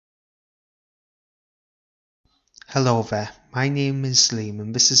Hello there, my name is Liam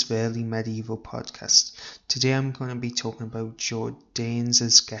and this is the Early Medieval Podcast. Today I'm going to be talking about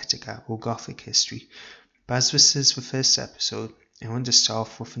Jordanes' Getica or Gothic history. But as this is the first episode, I want to start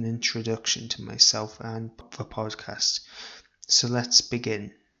off with an introduction to myself and the podcast. So let's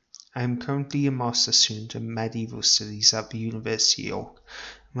begin. I am currently a master's student in medieval studies at the University of York.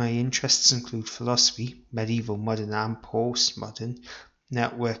 My interests include philosophy, medieval, modern and postmodern,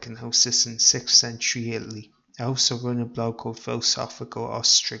 network analysis and 6th century Italy. I also run a blog called Philosophical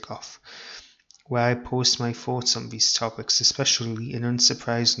Ostrogoth, where I post my thoughts on these topics, especially and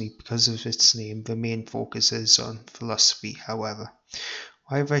unsurprisingly because of its name, the main focus is on philosophy, however.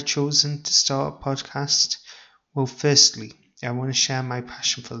 Why have I chosen to start a podcast? Well, firstly, I want to share my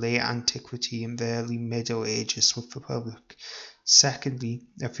passion for late antiquity and the early Middle Ages with the public. Secondly,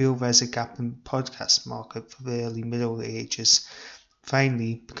 I feel there's a gap in the podcast market for the early Middle Ages.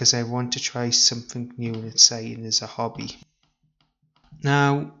 Finally, because I want to try something new and exciting as a hobby.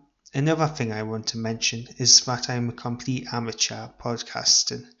 Now, another thing I want to mention is that I'm a complete amateur at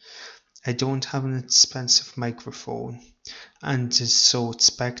podcasting. I don't have an expensive microphone, and so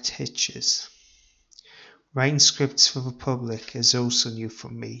expect hitches. Writing scripts for the public is also new for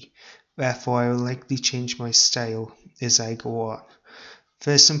me, therefore I will likely change my style as I go on.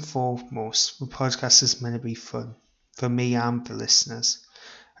 First and foremost, the podcast is meant to be fun, for me and the listeners.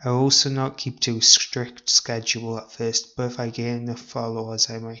 I will also not keep to a strict schedule at first, but if I gain enough followers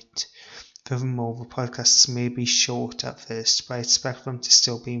I might. Furthermore, the podcasts may be short at first, but I expect them to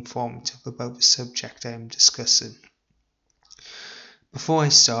still be informative about the subject I am discussing. Before I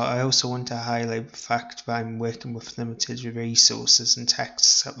start, I also want to highlight the fact that I'm working with limited resources and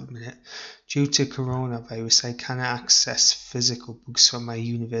texts at the minute. Due to coronavirus, I cannot access physical books from my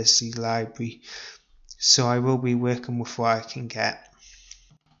university library, so I will be working with what I can get.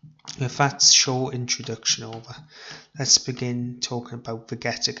 With that short introduction over, let's begin talking about the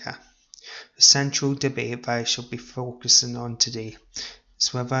Getica. The central debate that I shall be focusing on today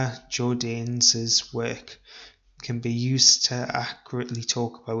is whether Jordanes' work can be used to accurately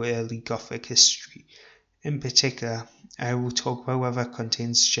talk about early Gothic history. In particular, I will talk about whether it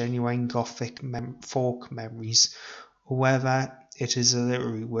contains genuine Gothic folk memories or whether it is a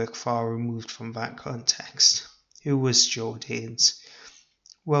literary work far removed from that context. Who was Jordanes?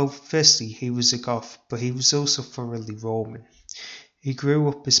 Well, firstly, he was a Goth, but he was also thoroughly Roman. He grew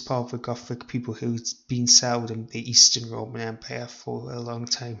up as part of the Gothic people who had been settled in the Eastern Roman Empire for a long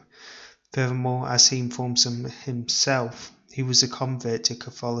time. Furthermore, as he informs himself, he was a convert to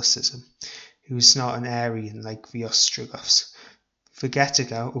Catholicism. He was not an Arian like the Ostrogoths. The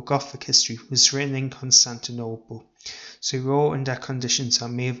Getica, or Gothic history, was written in Constantinople, so he wrote under conditions that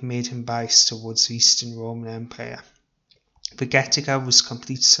may have made him biased towards the Eastern Roman Empire. The Getica was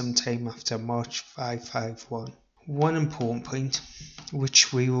completed sometime after March 551. One important point,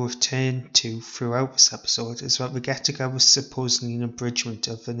 which we will return to throughout this episode, is that the Getica was supposedly an abridgment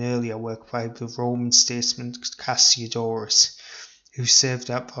of an earlier work by the Roman statesman Cassiodorus, who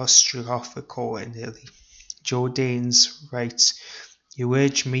served at the Ostrogothic court in Italy. Jordanes writes, "You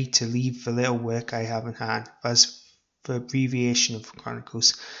urge me to leave the little work I have in hand, as the abbreviation of the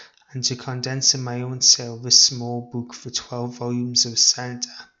Chronicles, and to condense in my own cell this small book for 12 volumes of Santa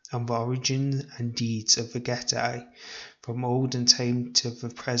on the origin and deeds of the Getai, from olden time to the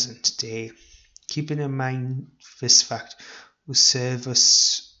present day. Keeping in mind this fact will serve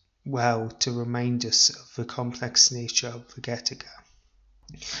us well to remind us of the complex nature of the Getica."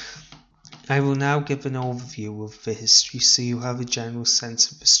 I will now give an overview of the history so you have a general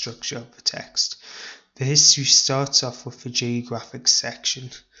sense of the structure of the text. The history starts off with the geographic section,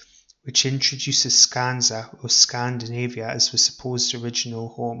 which introduces Scanza or Scandinavia as the supposed original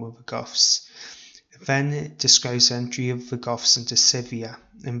home of the Goths. Then it describes the entry of the Goths into Scythia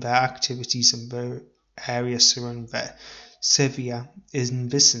and their activities in the area surrounding there. Scythia, in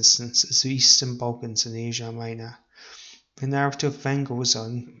this instance, is the Eastern Balkans in Asia Minor. The narrative then goes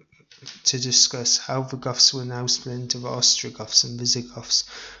on to discuss how the Goths were now split into the Ostrogoths and Visigoths,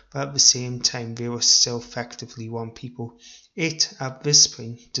 but at the same time they were still effectively one people. It, at this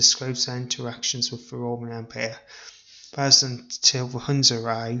point, describes their interactions with the Roman Empire, but until the Huns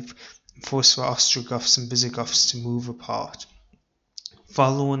arrive and force the Ostrogoths and Visigoths to move apart.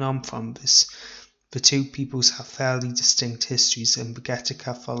 Following on from this, the two peoples have fairly distinct histories, and the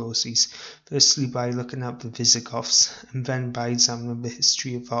Getica follows these, firstly by looking at the Visigoths, and then by examining the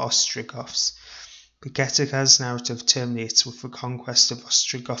history of the Ostrogoths. The Getica's narrative terminates with the conquest of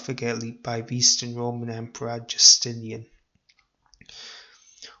Ostrogothic Italy by the Eastern Roman Emperor Justinian.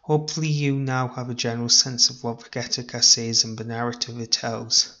 Hopefully you now have a general sense of what the Getica says and the narrative it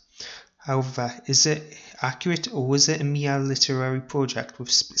tells. However, is it accurate, or was it a mere literary project with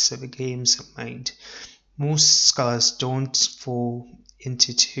specific aims in mind? Most scholars don't fall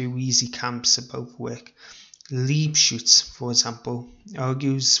into two easy camps about the work. Liebschutz, for example,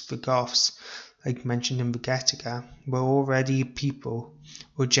 argues the Goths, like mentioned in the Getica, were already people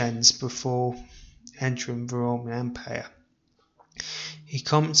or gens before entering the Roman Empire. He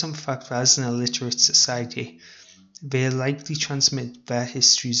comments on the fact that as an illiterate society, they likely transmit their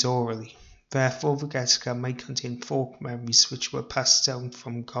histories orally. Therefore, the Getica might contain folk memories which were passed down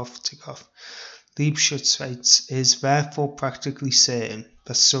from Goth to Goth. Liebschutz writes, it is therefore practically certain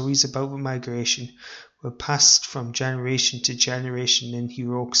that stories about the migration were passed from generation to generation in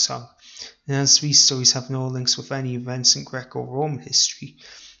heroic song, and as these stories have no links with any events in Greco-Roman history,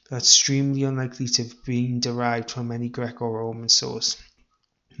 they are extremely unlikely to have been derived from any Greco-Roman source.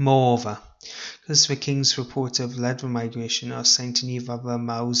 Moreover, because the kings reported to have led the migration are assigned to neither the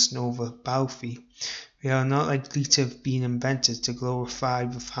Maus nor the Balfi, they are not likely to have been invented to glorify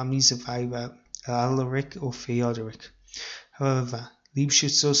the families of either Alaric or Theodoric. However,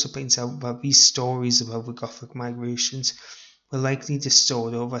 Liebschutz also points out that these stories about the Gothic migrations were likely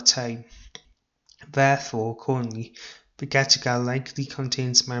distorted over time. Therefore, accordingly, the Getica likely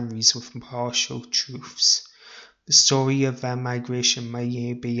contains memories with partial truths. The story of their migration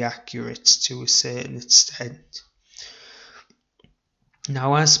may be accurate to a certain extent.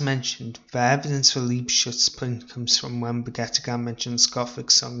 Now, as mentioned, the evidence for Liebschutz's point comes from when the Getica mentions Gothic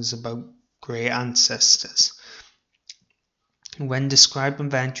songs about great ancestors. When describing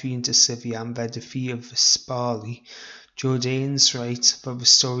their entry into Scythia and their defeat of the Spali, Jordanes write that the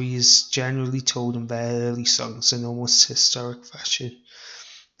story is generally told in their early songs in almost historic fashion.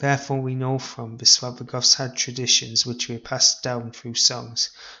 Therefore, we know from this that the Goths had traditions which were passed down through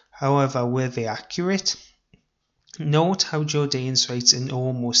songs. However, were they accurate? Note how Jordanes writes in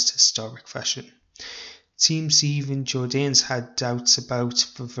almost historic fashion. It seems even Jordanes had doubts about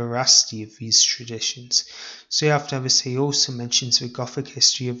the veracity of these traditions. So after this, he also mentions the Gothic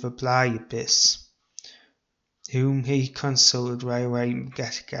history of the Blyabis, whom he consulted while writing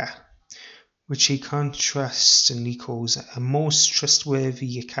Getica, which he contrastingly calls a most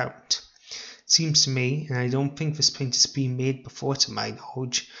trustworthy account. It seems to me, and I don't think this point has been made before to my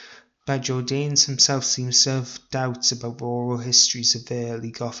knowledge, that Jordanes himself seems to have doubts about the oral histories of the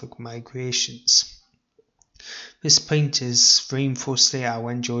early Gothic migrations. This point is reinforced later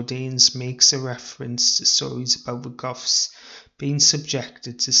when Jordanes makes a reference to stories about the Goths being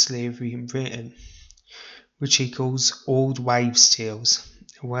subjected to slavery in Britain, which he calls old wives' tales,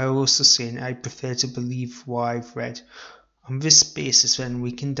 while also saying, I prefer to believe what I've read. On this basis, then,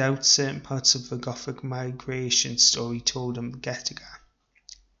 we can doubt certain parts of the Gothic migration story told in the Getica.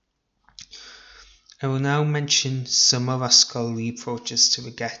 I will now mention some other scholarly approaches to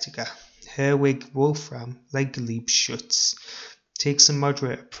the Getica. Herwig Wolfram, like Liebschutz, takes a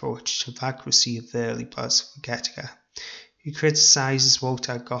moderate approach to the accuracy of the early parts of the Getica. He criticises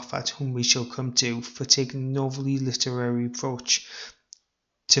Walter Goffard, whom we shall come to, for taking a novelly literary approach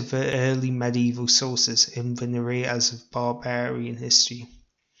to the early medieval sources in the narrators of barbarian history.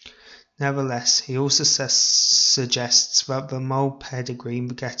 Nevertheless, he also suggests that the Mole pedigree in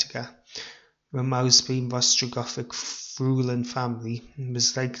the Getica, the Moles being the Ostrogothic ruling family,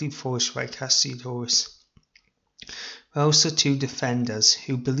 was likely forged by Cassiodorus. There are also two defenders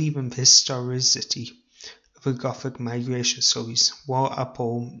who believe in the historicity of the Gothic migration stories, Walter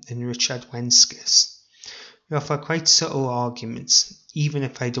Paul and Richard Wenskis. They offer quite subtle arguments, even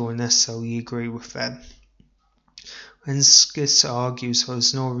if I don't necessarily agree with them. Wenskis argues there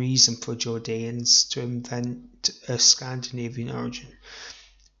is no reason for Jordanes to invent a Scandinavian origin.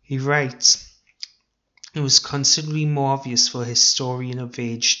 He writes, it was considerably more obvious for a historian of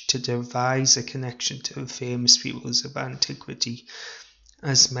age to devise a connection to the famous peoples of antiquity,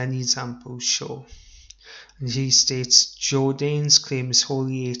 as many examples show. And he states, Jordanes' claim is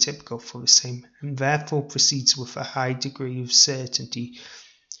wholly atypical for the same, and therefore proceeds with a high degree of certainty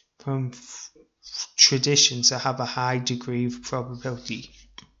from traditions that have a high degree of probability.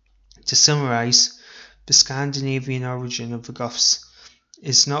 To summarize, the Scandinavian origin of the Goths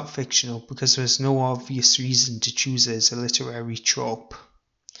is not fictional because there is no obvious reason to choose it as a literary trope.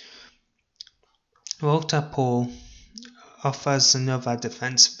 Walter Paul offers another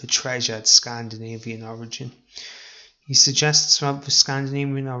defense of the treasured Scandinavian origin. He suggests that the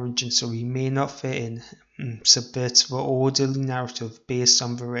Scandinavian origin story may not fit in and subverts the orderly narrative based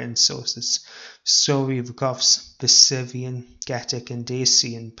on the written sources. The story of the Goths, the Scythian, Getic and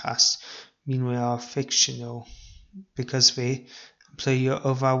Dacian past, meanwhile, are fictional because they employ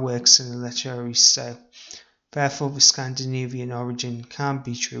other works in a literary style. Therefore, the Scandinavian origin can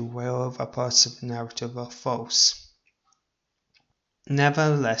be true, while other parts of the narrative are false.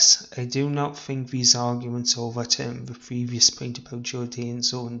 Nevertheless, I do not think these arguments overturn the previous point about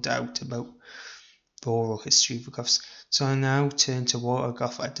Jordaen's own doubt about the oral history of the Goths, so I now turn to Walter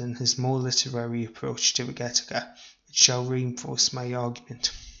Goffard and his more literary approach to the Getica, which shall reinforce my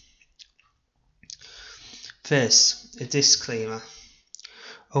argument. First, a disclaimer.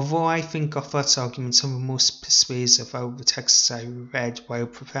 Although I think Goffard's arguments are the most persuasive out of the texts I read while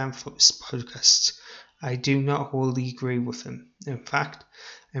preparing for this podcast, I do not wholly agree with him. In fact,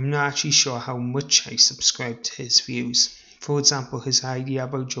 I'm not actually sure how much I subscribe to his views. For example, his idea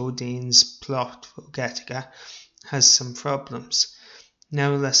about Jordaen's plot for Getica has some problems.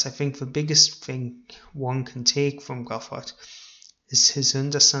 Nevertheless, I think the biggest thing one can take from Goffard is his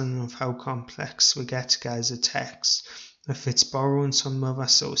understanding of how complex the Getica is a text, with its borrowings from other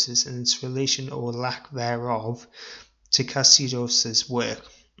sources and its relation or lack thereof to Cassiodorus' work.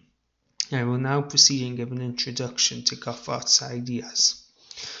 I will now proceed and give an introduction to Goffard's ideas.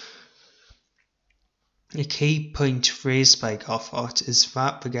 A key point raised by Goffard is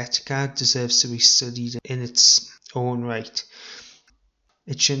that the Getica deserves to be studied in its own right.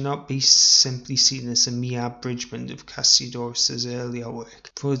 It should not be simply seen as a mere abridgment of Cassiodorus' earlier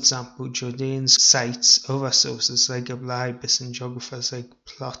work. For example, Jordaen cites other sources like Ablibus and geographers like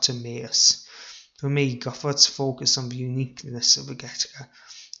Ptolemaeus. For me, Goffard's focus on the uniqueness of the Getica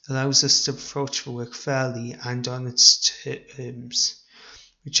allows us to approach the work fairly and on its terms,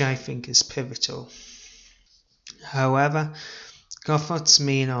 which I think is pivotal. However, Goffard's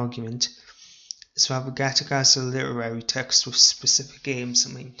main argument is that the Getica is a literary text with specific aims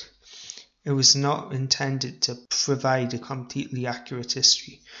in mind. It was not intended to provide a completely accurate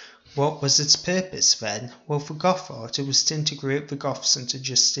history. What was its purpose then? Well, for Goffard, it was to integrate the Goths into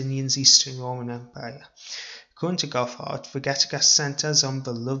Justinian's Eastern Roman Empire. According to Goffard, the Getica centers on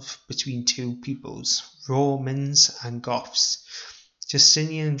the love between two peoples, Romans and Goths.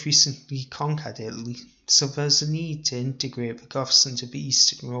 Justinian recently conquered Italy, so there's a need to integrate the Goths into the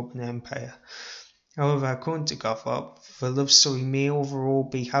Eastern Roman Empire. However, according to Goffard, the love story may overall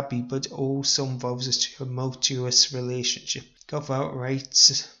be happy, but also involves a tumultuous relationship. Goffard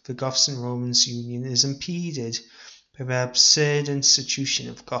writes the Goths and Romans' union is impeded by the absurd institution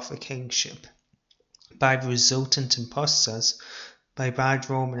of Gothic kingship, by the resultant impostors, by bad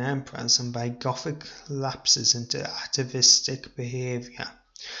Roman emperors, and by Gothic lapses into atavistic behaviour,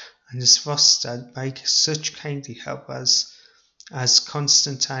 and is fostered by such kindly helpers as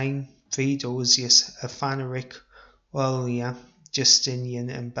Constantine, Theodosius, Athanaric, Olia, Justinian,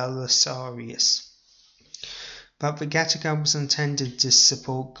 and Belisarius. But the Getica was intended to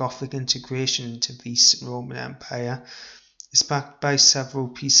support Gothic integration into the Eastern Roman Empire is backed by several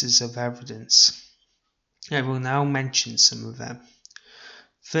pieces of evidence. I will now mention some of them.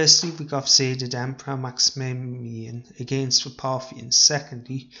 Firstly, the Goths aided Emperor Maximian against the Parthians.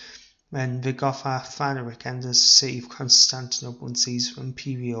 Secondly, when the Goth Athanaric enters the city of Constantinople and sees the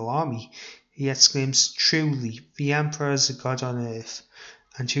imperial army, he exclaims, "Truly, the emperor is a god on earth,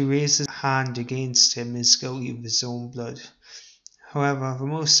 and who raises a hand against him is guilty of his own blood." However, the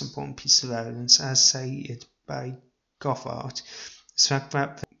most important piece of evidence, as cited by Goffard, is the fact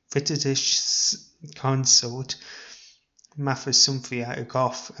that the British consort Mathisumphia, a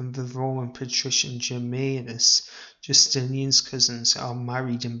Goth, and the Roman patrician Germanus, Justinian's cousins, are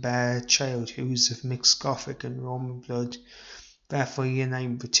married and bear a child who is of mixed Gothic and Roman blood, therefore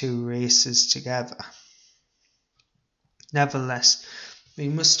uniting the two races together. Nevertheless, we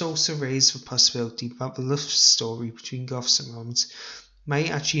must also raise the possibility that the love story between Goths and Romans might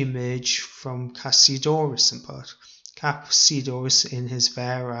actually emerge from Cassiodorus in part. Cassiodorus, in his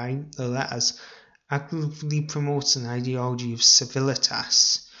Verae, the letters, actively promotes an ideology of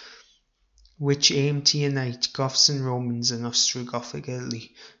civilitas, which aimed to unite Goths and Romans in Ostrogothic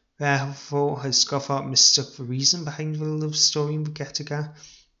Italy. Therefore, has Goffard mistook the reason behind the love story in the Getica?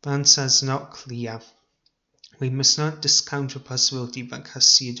 The answer is not clear. We must not discount the possibility that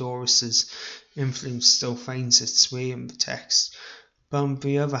Cassiodorus' influence still finds its way in the text. But on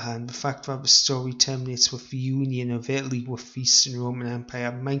the other hand, the fact that the story terminates with the union of Italy with the Eastern Roman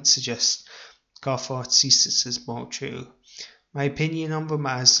Empire might suggest Goffard's thesis is more true. My opinion on the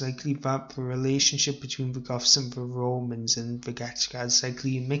matter is likely that the relationship between the Goths and the Romans in the Getica is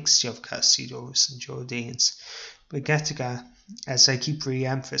likely a mixture of Cassiodorus and Jordaen's. The Getica, as I keep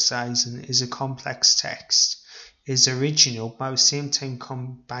re-emphasizing, is a complex text. It is original, but at the same time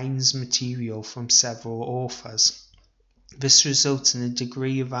combines material from several authors. This results in a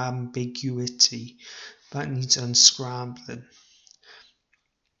degree of ambiguity that needs unscrambling.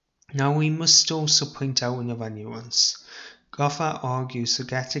 Now we must also point out another nuance. Goffa argues that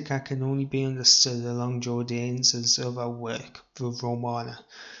Getica can only be understood along Jordanes' other work, the Romana.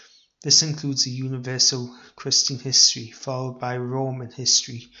 This includes the universal Christian history, followed by Roman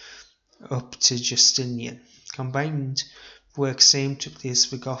history up to Justinian. Combined, the works aim to place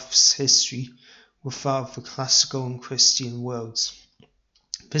the Goths' history with that of the classical and Christian worlds.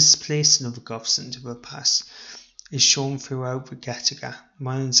 This placing of the Goths into the past is shown throughout the Getica.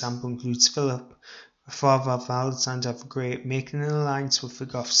 One example includes Philip, the father of Alexander the Great, making an alliance with the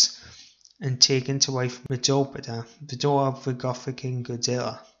Goths and taking to wife Medopida, the daughter of the Gothic king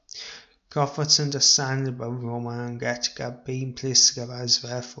Gudila. Gothart's understanding about Roma and Getica being placed together is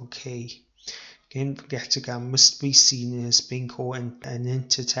therefore key. Again, Getica must be seen as being caught in an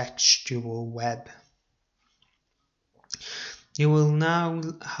intertextual web. You will now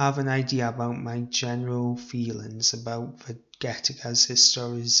have an idea about my general feelings about the Getica's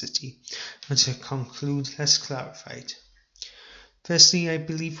historicity, and to conclude, let's clarify it. Firstly, I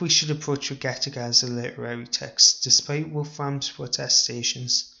believe we should approach the Getica as a literary text, despite Wolfram's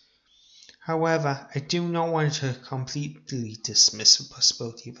protestations. However, I do not want to completely dismiss the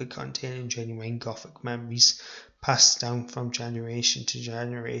possibility of it containing genuine Gothic memories passed down from generation to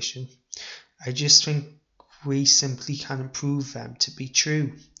generation. I just think we simply cannot prove them to be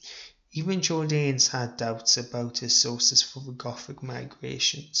true. Even Jordanes had doubts about his sources for the Gothic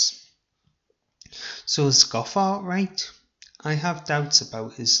migrations. So is Gothart right? I have doubts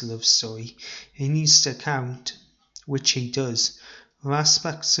about his love story. He needs to account, which he does, for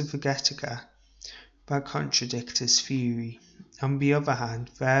aspects of the Getica that contradict his theory. On the other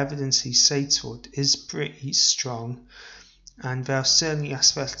hand, the evidence he cites for it is pretty strong, and there are certainly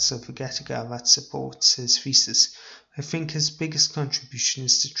aspects of the Getica that supports his thesis. I think his biggest contribution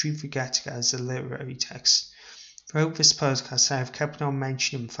is to treat the Getica as a literary text. Throughout this podcast, I have kept on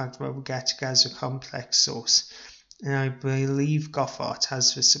mentioning the fact that the Getica is a complex source, and I believe Gothart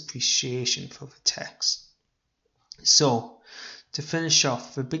has this appreciation for the text. So, to finish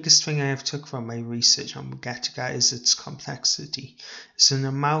off, the biggest thing I have took from my research on the Getica is its complexity. It's an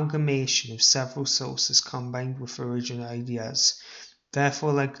amalgamation of several sources combined with original ideas,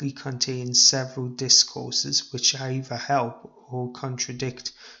 therefore likely contains several discourses which either help or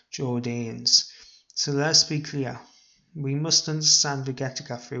contradict Jordanes. So let's be clear, we must understand the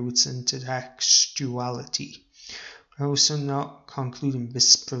Getica through its intertextuality. We're also not concluding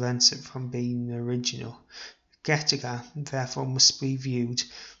this prevents it from being original. Getica, therefore, must be viewed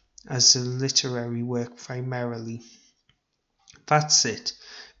as a literary work primarily. That's it.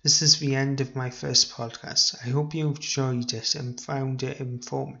 This is the end of my first podcast. I hope you enjoyed it and found it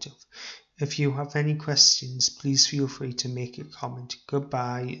informative. If you have any questions, please feel free to make a comment.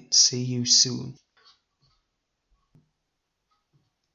 Goodbye and see you soon.